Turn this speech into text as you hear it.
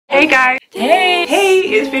Hey guys! Hey,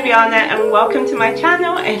 it's Bibiana and welcome to my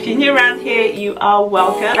channel. If you're new around here, you are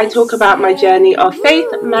welcome. I talk about my journey of faith,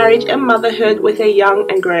 marriage and motherhood with a young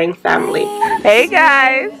and growing family. Hey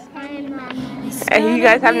guys! Are you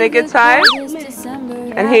guys having a good time?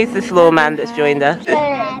 And who's this little man that's joined us?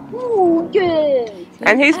 Good.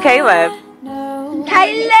 And who's Caleb?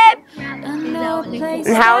 Caleb!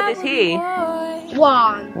 And how old is he?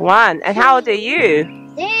 1. 1. And how old are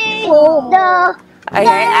you? 4. Okay,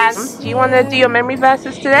 and do you want to do your memory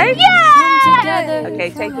verses today? Yeah! Okay,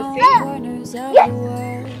 take a seat. Yes!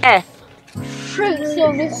 F. Fruits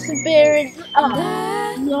of the Spirit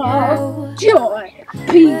are love, joy,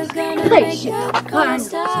 peace, patience,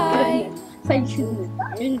 kindness, goodness,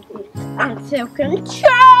 faithfulness, and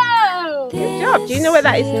self-control. Good job. Do you know where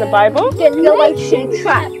that is in the Bible? Galatians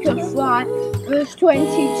chapter 5, verse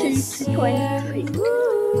 22 to 23.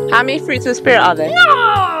 How many fruits of the Spirit are there?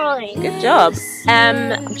 9! Good job.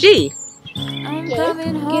 G.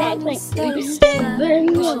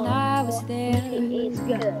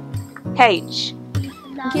 H.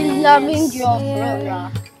 Loving your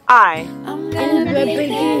brother. I. In the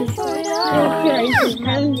beginning,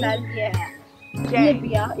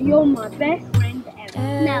 Olivia, you're my best friend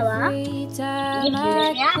ever. Noah, Olivia,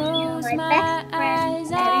 you're my best friend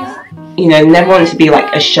ever. You know, never wanted to be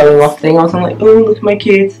like a showing off thing. I was like, oh, look at my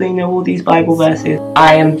kids, they know all these Bible verses.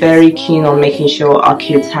 I am very keen on making sure our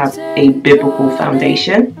kids have a biblical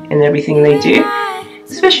foundation in everything they do,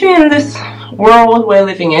 especially in this world we're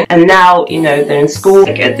living in. And now, you know, they're in school.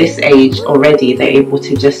 Like at this age already, they're able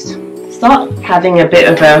to just start having a bit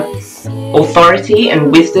of a authority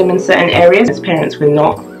and wisdom in certain areas. As parents, we're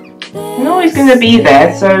not always going to be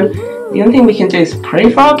there, so the only thing we can do is pray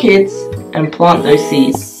for our kids and plant those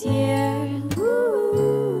seeds.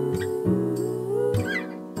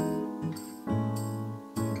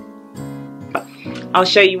 I'll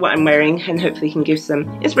show you what I'm wearing and hopefully can give some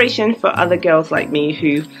inspiration for other girls like me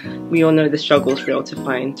who we all know the struggle's real to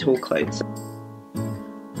find tall clothes.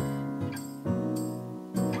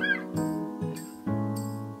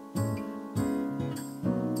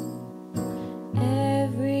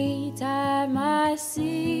 Every time I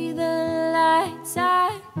see the lights,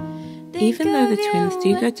 even though the twins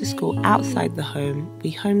do go to school outside the home,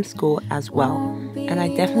 we homeschool as well. And I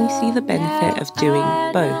definitely see the benefit of doing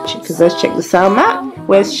both. Because let's check the sound map.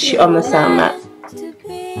 Where's sh on the sound map?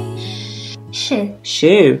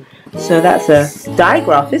 Shoe. So that's a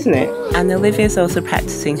digraph, isn't it? And Olivia's also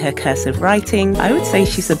practicing her cursive writing. I would say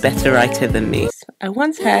she's a better writer than me. I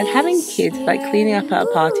once heard having kids like cleaning up at a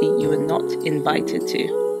party you were not invited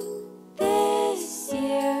to.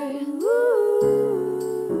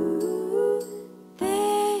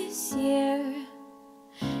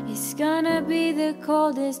 It's gonna be the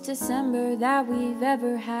coldest December that we've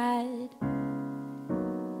ever had.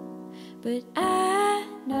 But I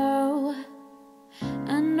know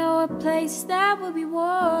a place that will be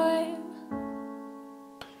warm.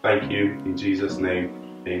 Thank you, in Jesus' name,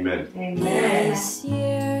 amen. This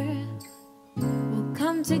year we'll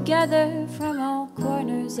come together from all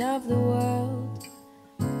corners of the world.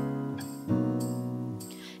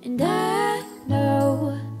 And I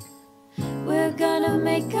know we're gonna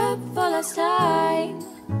make up for lost time.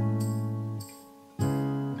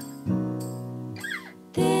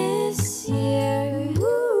 This year.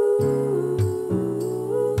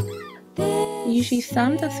 Usually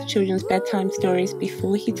Sam does the children's bedtime stories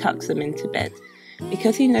before he tucks them into bed.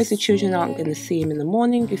 Because he knows the children aren't going to see him in the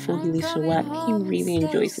morning before he leaves for work, he really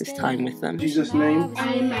enjoys his time with them. In Jesus' name.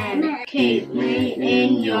 Amen. Keep me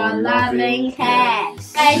in your loving care.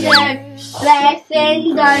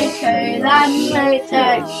 Blessing go to the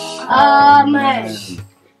Amen.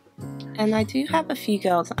 And I do have a few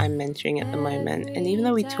girls I'm mentoring at the moment, and even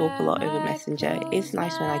though we talk a lot over Messenger, it's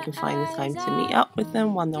nice when I can find the time to meet up with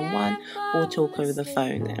them one-on-one or talk over the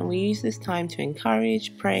phone. And we use this time to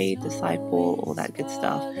encourage, pray, disciple, all that good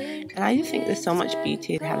stuff. And I just think there's so much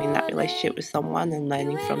beauty in having that relationship with someone and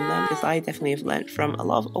learning from them, because I definitely have learned from a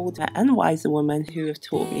lot of older and wiser women who have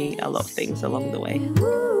taught me a lot of things along the way.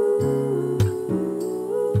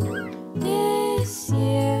 This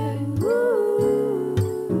year.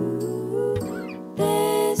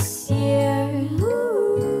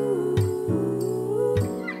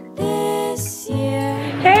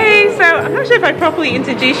 I'm not sure if I properly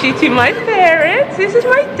introduced you to my parents. This is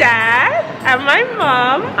my dad and my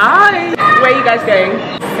mum. Hi. Where are you guys going?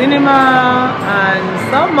 Cinema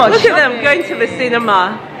and so much. Look at them going to the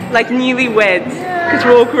cinema like newlyweds, because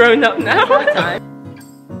we're all grown up now.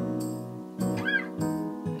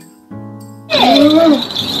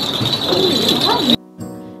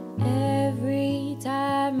 Every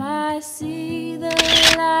time I see the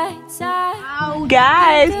light right side.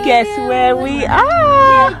 Guys, guess where we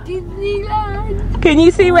are? Disneyland. Can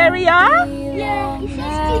you see where we are? Yeah, it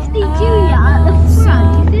says Disney Junior at the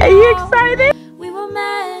front. Are you excited? We were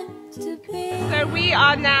meant to be. So we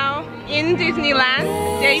are now in Disneyland,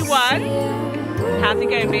 day 1. How's it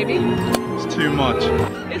going, baby? It's too much.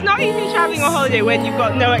 It's not easy traveling on holiday when you've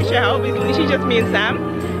got no extra help. It's literally just me and Sam,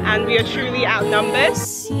 and we are truly outnumbered.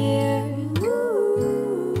 This year,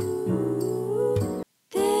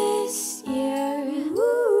 this year,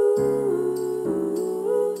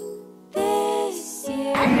 this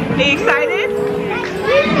year. Are you excited?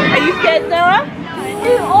 Are you scared, Noah?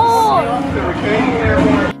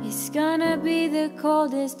 It's gonna be the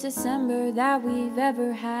coldest December that we've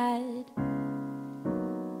ever had.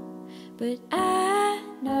 But I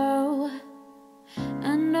know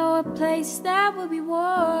a place that will be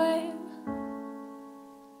warm.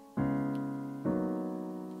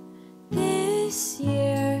 This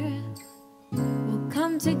year, we'll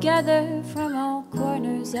come together from all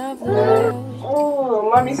corners of the world.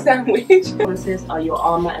 Oh, mommy sandwich. Promises are your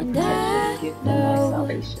armor and protection. Give them my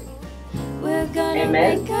salvation. We're gonna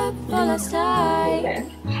Amen. make up for lost time.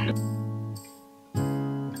 Amen.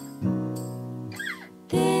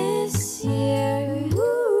 This year,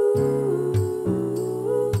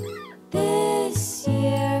 this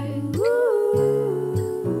year,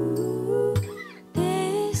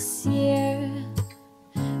 this year,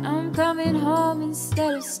 I'm coming home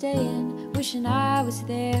instead of staying, wishing I was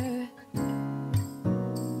there.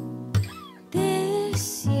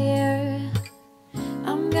 This year,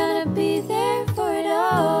 I'm gonna be there for it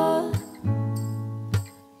all.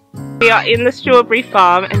 We are in the strawberry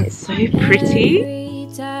farm and it's so pretty. Every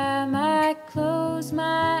time I close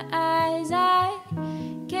my eyes, I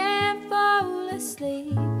can't fall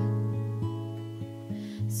asleep.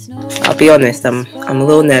 I'll be honest, I'm a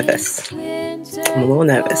little nervous. I'm a little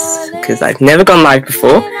nervous because I've never gone live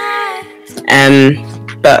before.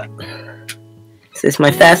 But this is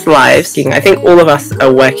my first live. I think all of us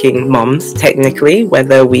are working moms, technically,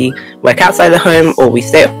 whether we work outside the home or we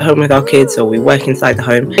stay at home with our kids or we work inside the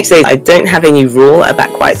home. Actually, I don't have any rule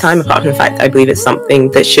about quiet time, apart from the fact I believe it's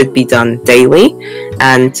something that should be done daily.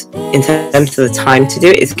 And in terms of the time to do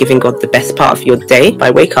it, it's giving God the best part of your day.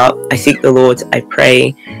 I wake up, I seek the Lord, I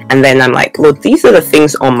pray, and then I'm like, Lord, these are the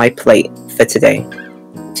things on my plate for today.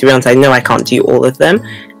 To be honest, I know I can't do all of them,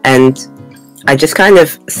 and I just kind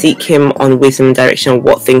of seek him on wisdom and direction on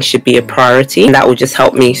what things should be a priority, and that will just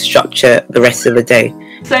help me structure the rest of the day.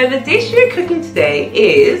 So the dish we're cooking today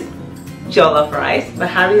is jollof rice, but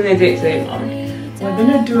how are we going to do it today, Mom? We're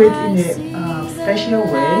going to do it in a special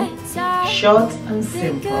way, short and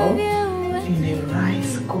simple, in a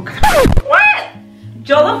rice cooker. What?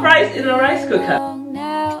 Jollof rice in a rice cooker?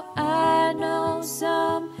 Now I know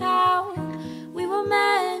somehow we were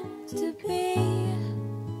meant to be.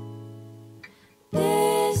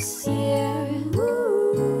 This year,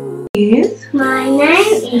 My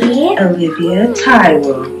name is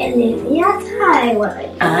Olivia-Taiwo. Olivia-Taiwo.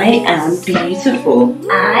 I am beautiful.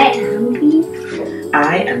 I am beautiful.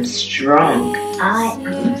 I am strong. I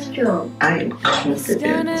am strong. I am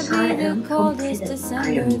confident. I am confident.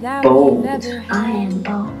 I am bold. I am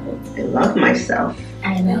bold. I love myself.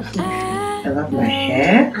 I love myself. I love my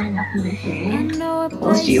hair. I love my hair. What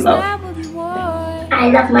else do you love? I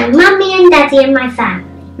love my mummy and daddy and my family.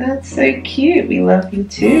 That's so cute. We love you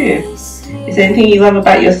too. Is there anything you love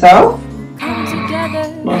about yourself?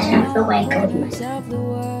 I love the way God made me.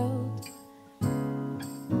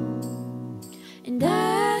 And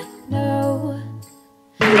I know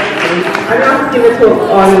I'm going to give a talk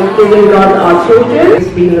on giving God our children.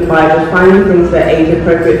 We read the Bible, finding things that are age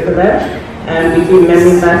appropriate for them. We do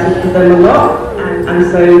memory verses for them a lot. And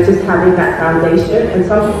so just having that foundation, and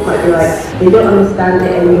some people might be like, they don't understand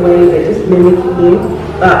it anyway, they're just mimicking,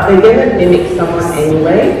 but they're going to mimic someone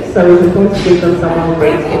anyway, so it's important to give them someone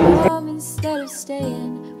great to imitate. instead of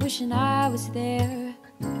staying, wishing I was there.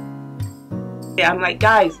 Yeah, I'm like,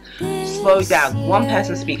 guys, slow down. One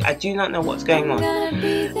person speak. I do not know what's going on.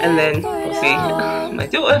 And then, obviously, my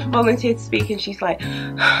daughter volunteered to speak, and she's like,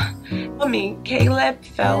 Mommy, Caleb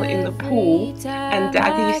fell in the pool, and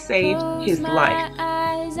Daddy saved his life.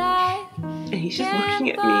 And he's just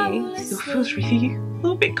looking at me. It still feels really a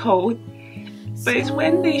little bit cold. But it's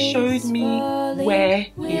when they showed me where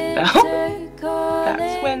he fell.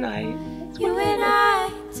 That's when I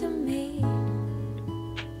to me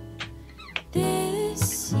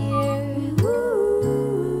this year.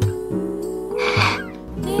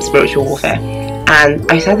 spiritual warfare, and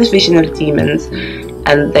I just had this vision of demons,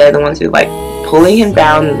 and they're the ones who like pulling him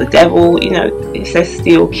down. The devil, you know, it says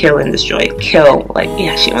steal, kill and destroy. Kill, like,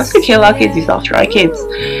 yeah, she wants to kill our kids. He's after our kids,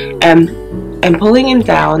 and pulling him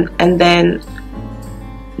down. And then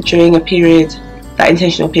during a period, that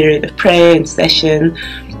intentional period of prayer, intercession,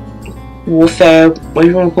 warfare, what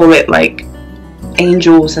you want to call it, like,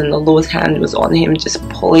 angels and the Lord's hand was on him, just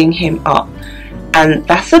pulling him up. And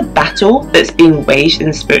that's a battle that's being waged in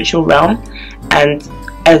the spiritual realm. And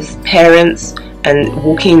as parents and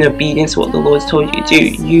walking in obedience to what the Lord's told you to do,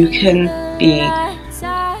 you can be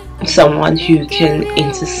someone who can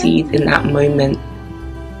intercede in that moment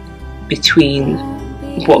between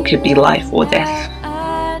what could be life or death.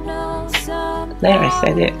 There, I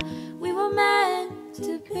said it.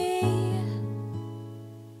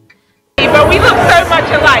 But we look so much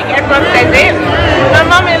alike, everyone says it. My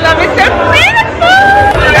mum-in-law is so beautiful!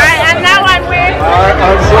 Right, and now I'm with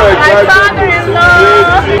my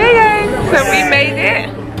father-in-law. Hey guys, so we made it.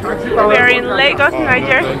 We're in Lagos,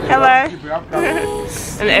 Nigeria. Hello.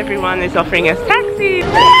 And everyone is offering us taxis.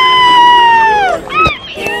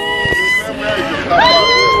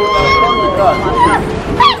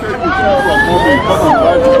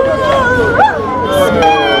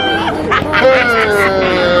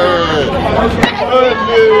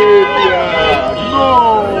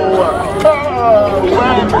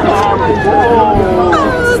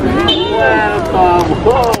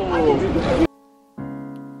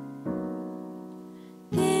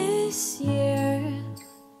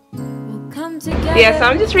 Yeah, so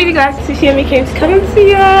I'm just really glad Sushimi came to come and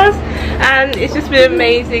see us, and it's just been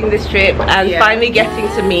amazing this trip, and finally getting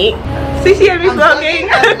to meet Sushimi vlogging.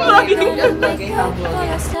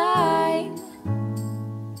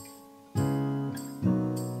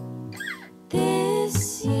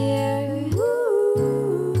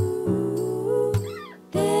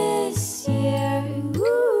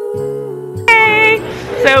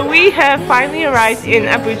 So we have finally arrived in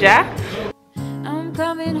Abuja. I'm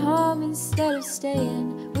coming home instead of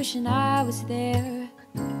staying, wishing I was there.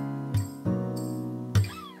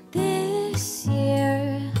 This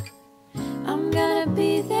year, I'm gonna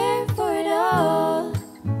be there for it all.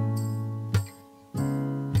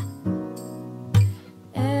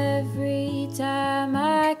 Every time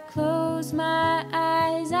I close my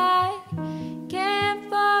eyes, I can't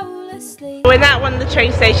fall asleep. We're at one of the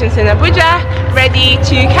train stations in Abuja, ready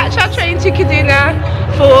to catch our train to Kaduna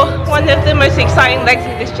for one of the most exciting legs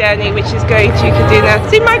of this journey, which is going to Kaduna to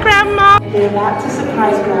see my grandma. We're about to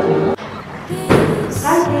surprise grandma.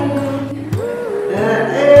 Hi grandma.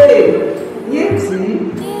 Hey,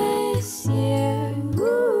 Yipsy. This year,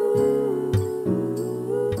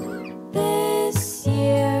 this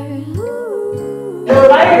year. We'll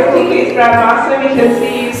buy your tickets, grandma, so we can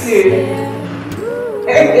see you soon.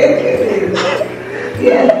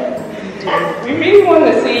 Yeah. We really want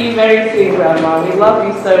to see you very soon, grandma. We love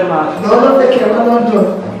you so much. No, the camera don't do.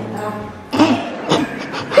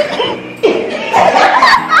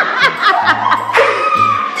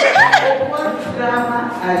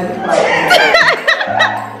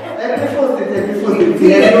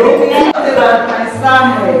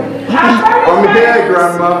 I'm here,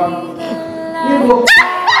 grandma.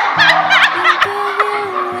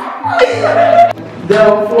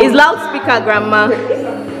 It's loudspeaker, grandma.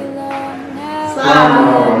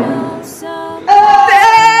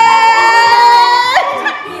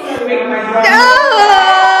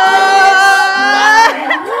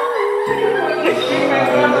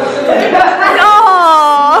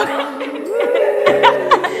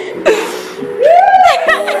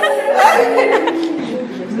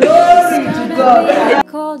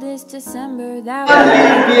 Coldest December that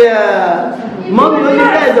Olivia! Mommy, what you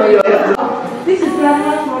guys on your... This is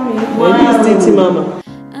grandma's mommy. Wow. This is Titi Mama.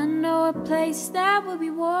 I know a place that will be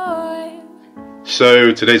warm.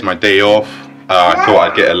 So today's my day off. I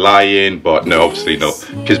thought I'd get a lie in, but no, obviously not,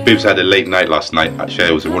 because Bibs had a late night last night. Actually,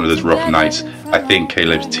 it was one of those rough nights. I think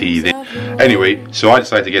Caleb's teething. Anyway, so I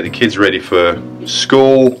decided to get the kids ready for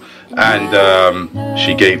school, and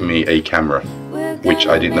she gave me a camera, which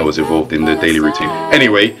I didn't know was involved in the daily routine.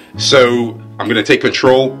 Anyway, so I'm gonna take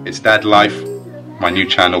control. It's Dad Life, my new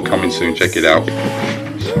channel coming soon. Check it out.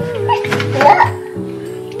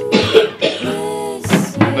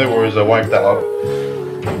 No worries, I wiped that up.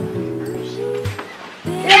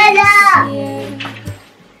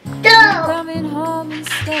 Coming home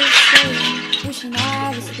instead of staying, wishing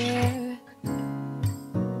I was there.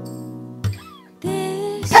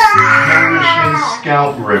 Nourishing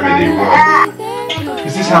scalp remedy, right?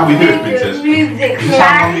 Is this how we do it, Princess? Is this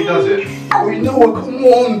how Mommy does it? Oh, Noah, come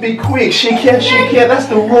on, be quick. Shake here, that's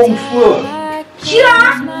the wrong foot. Cheer,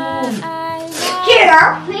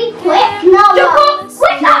 be quick, Noah.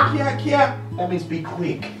 Quicker. Yeah. That means be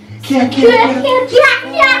quick. Jack Noah!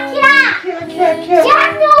 What's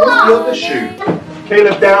the other shoe?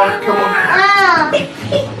 Caleb, down. Come on.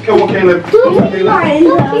 Come on, Caleb. Come on, Caleb.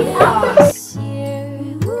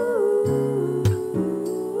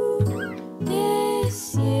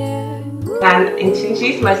 And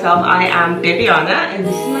introduce myself, I am Bibiana, and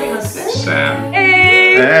this is my husband, Sam.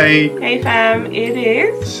 Hey! Hey! Hey fam, it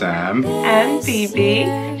is Sam. and Bibi.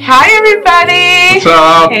 Hi everybody! What's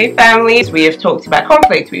up? Hey families, we have talked about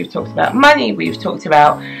conflict, we've talked about money, we've talked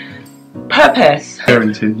about purpose.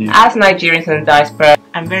 Parenting, yeah. As Nigerians in the diaspora,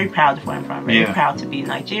 I'm very proud of where I'm from, I'm very Yeah. proud to be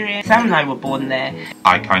Nigerian. Sam and I were born there.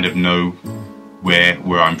 I kind of know where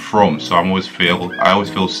I'm from, so I always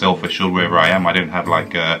feel self-assured wherever I am. I don't have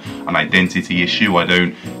like an identity issue. I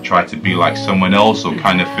don't try to be like someone else or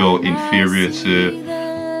kind of feel inferior to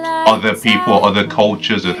other people, other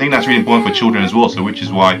cultures. I think that's really important for children as well, so which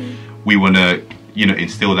is why we want to, you know,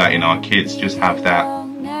 instill that in our kids. Just have that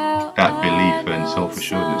belief and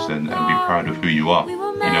self-assuredness and be proud of who you are, you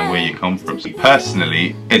know, where you come from. So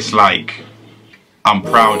personally, it's like I'm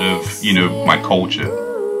proud of, you know, my culture.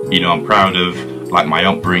 You know, I'm proud of like my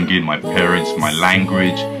upbringing, my parents, my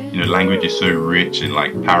language. You know, language is so rich in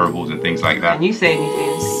like parables and things like that. Can you say anything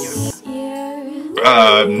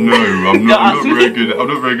in Yoruba? No, I'm not very good. I'm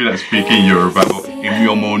not very good at speaking Yoruba. What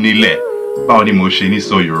are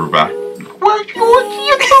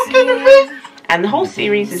you talking about? And the whole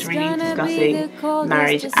series is really discussing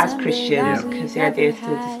marriage as Christians, because the idea is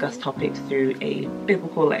to discuss topics through a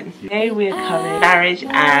biblical lens. Today we're covering marriage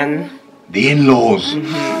and the in-laws.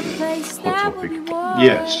 Hot topic.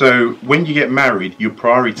 Yeah, so when you get married, your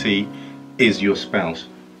priority is your spouse.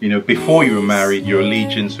 You know, before you were married, your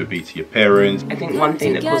allegiance would be to your parents. I think one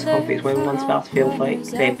thing that causes conflict is when one spouse feels like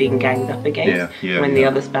they're being ganged up against, when the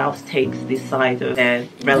other spouse takes the side of their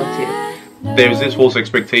relative. There's this false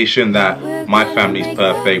expectation that my family's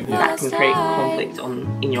perfect. That can create conflict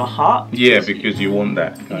in your heart. Yeah, because you want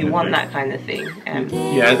that. You want that kind of thing.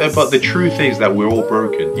 Yeah, but the truth is that we're all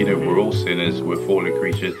broken. You know, we're all sinners, we're fallen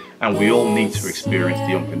creatures, and we all need to experience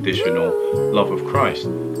the unconditional love of Christ.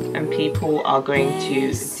 And people are going to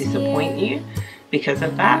disappoint you because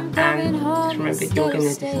of that, and just remember you're going to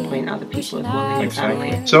disappoint other people as well in your family.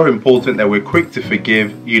 It's so important that we're quick to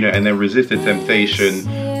forgive, you know, and then resist the temptation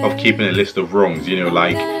of keeping a list of wrongs. You know,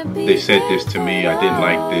 like, they said this to me, I didn't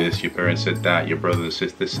like this, your parents said that, your brother or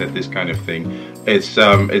sister said this kind of thing. It's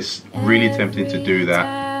really tempting to do that.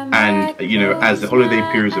 And, you know, as the holiday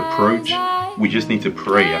periods approach, we just need to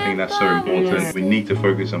pray. I think that's so important. We need to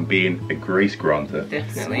focus on being a grace granter.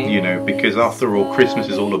 Definitely. You know, because after all, Christmas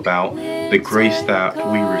is all about the grace that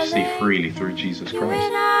we receive freely through Jesus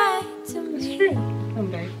Christ. That's true.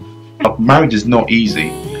 Marriage is not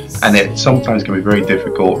easy, and it sometimes can be very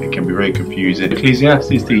difficult. It can be very confusing.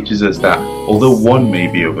 Ecclesiastes teaches us that although one may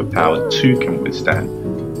be overpowered, two can withstand,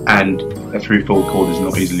 and a threefold cord is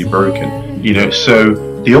not easily broken. You know, so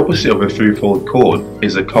the opposite of a threefold cord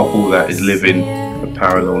is a couple that is living a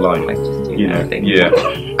parallel life. Like just doing You know, nothing. yeah,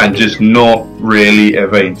 and just not really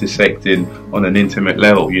ever intersecting on an intimate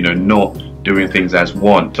level. You know, not doing things as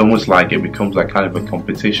one. It's almost like it becomes like kind of a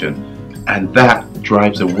competition, and that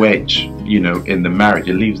drives a wedge, you know, in the marriage.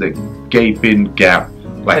 It leaves a gaping gap,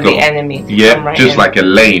 like for the enemy. Yeah, right just in. like a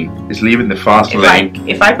lane. It's leaving the fast lane. Like,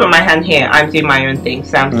 if I put my hand here, I'm doing my own thing,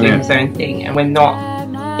 Sam's doing his own thing, and we're not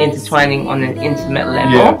intertwining on an intimate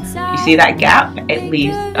level. You see that gap? It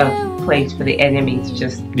leaves a place for the enemy to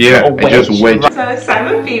just wedge. So Sam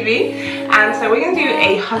and Phoebe, and so we're gonna do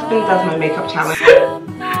a husband does my makeup challenge. I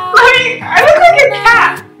look like a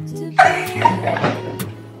cat.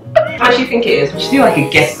 How much do you think it is? We should do like a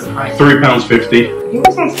guess the price. £3.50. I think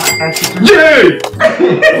this one's like Yay!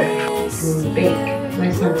 bake.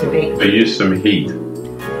 Nice time to bake. I use some heat.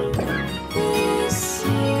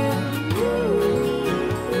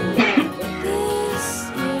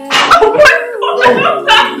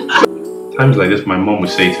 Times like this, my mom would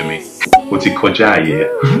say to me, "What's it koja here?"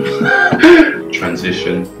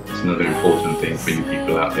 Transition is another important thing for you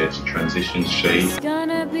people out there. It's transition shade. I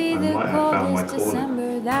might have found my corner.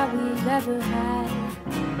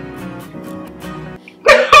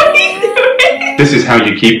 This is how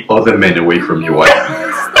you keep other men away from your wife.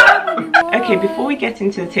 Okay, before we get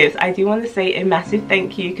into the tips, I do want to say a massive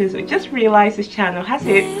thank you, because we just realised this channel has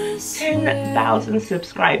hit 10,000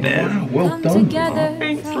 subscribers. Wow, well done.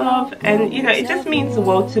 Thanks, love. And you know, it just means the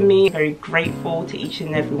world to me. I'm very grateful to each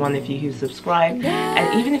and every one of you who subscribe,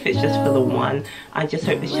 and even if it's just for the one, I just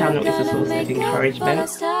hope this channel is a source of encouragement.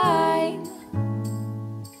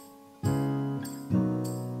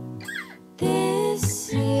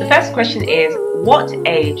 The first question is, what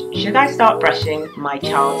age should I start brushing my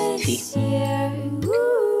child's teeth?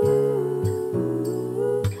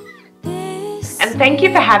 Thank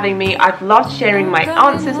you for having me. I've loved sharing my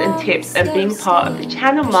answers and tips and being part of the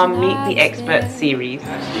Channel Mum Meet the Expert series.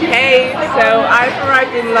 Hey, so I've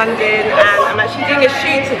arrived in London and I'm actually doing a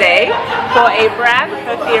shoot today for a brand,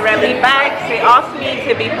 for Fiorelli bags. They asked me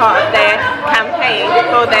to be part of their campaign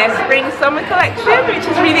for their spring-summer collection, which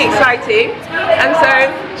is really exciting. And so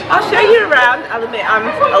I'll show you around. I'll admit I'm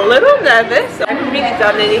a little nervous. I haven't really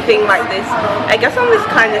done anything like this, I guess on this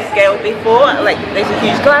kind of scale before. Like, there's a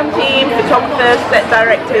huge glam team, photographers, set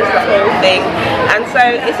directors, the whole thing. And so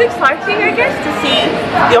it's exciting, I guess, to see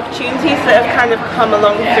the opportunities that have kind of come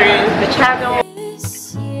along through the channel.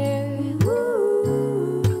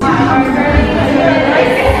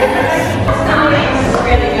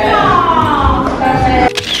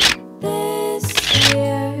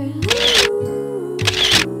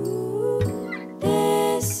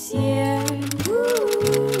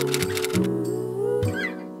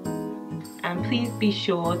 And please be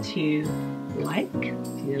sure to like,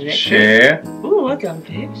 share. Oh, well done,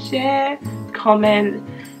 Pip. Share, comment.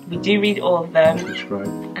 We do read all of them. Subscribe.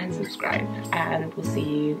 And subscribe. And we'll see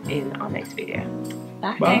you in our next video.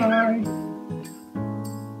 Bye. Bye.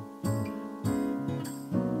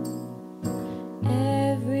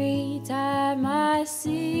 Every time I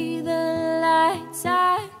see the lights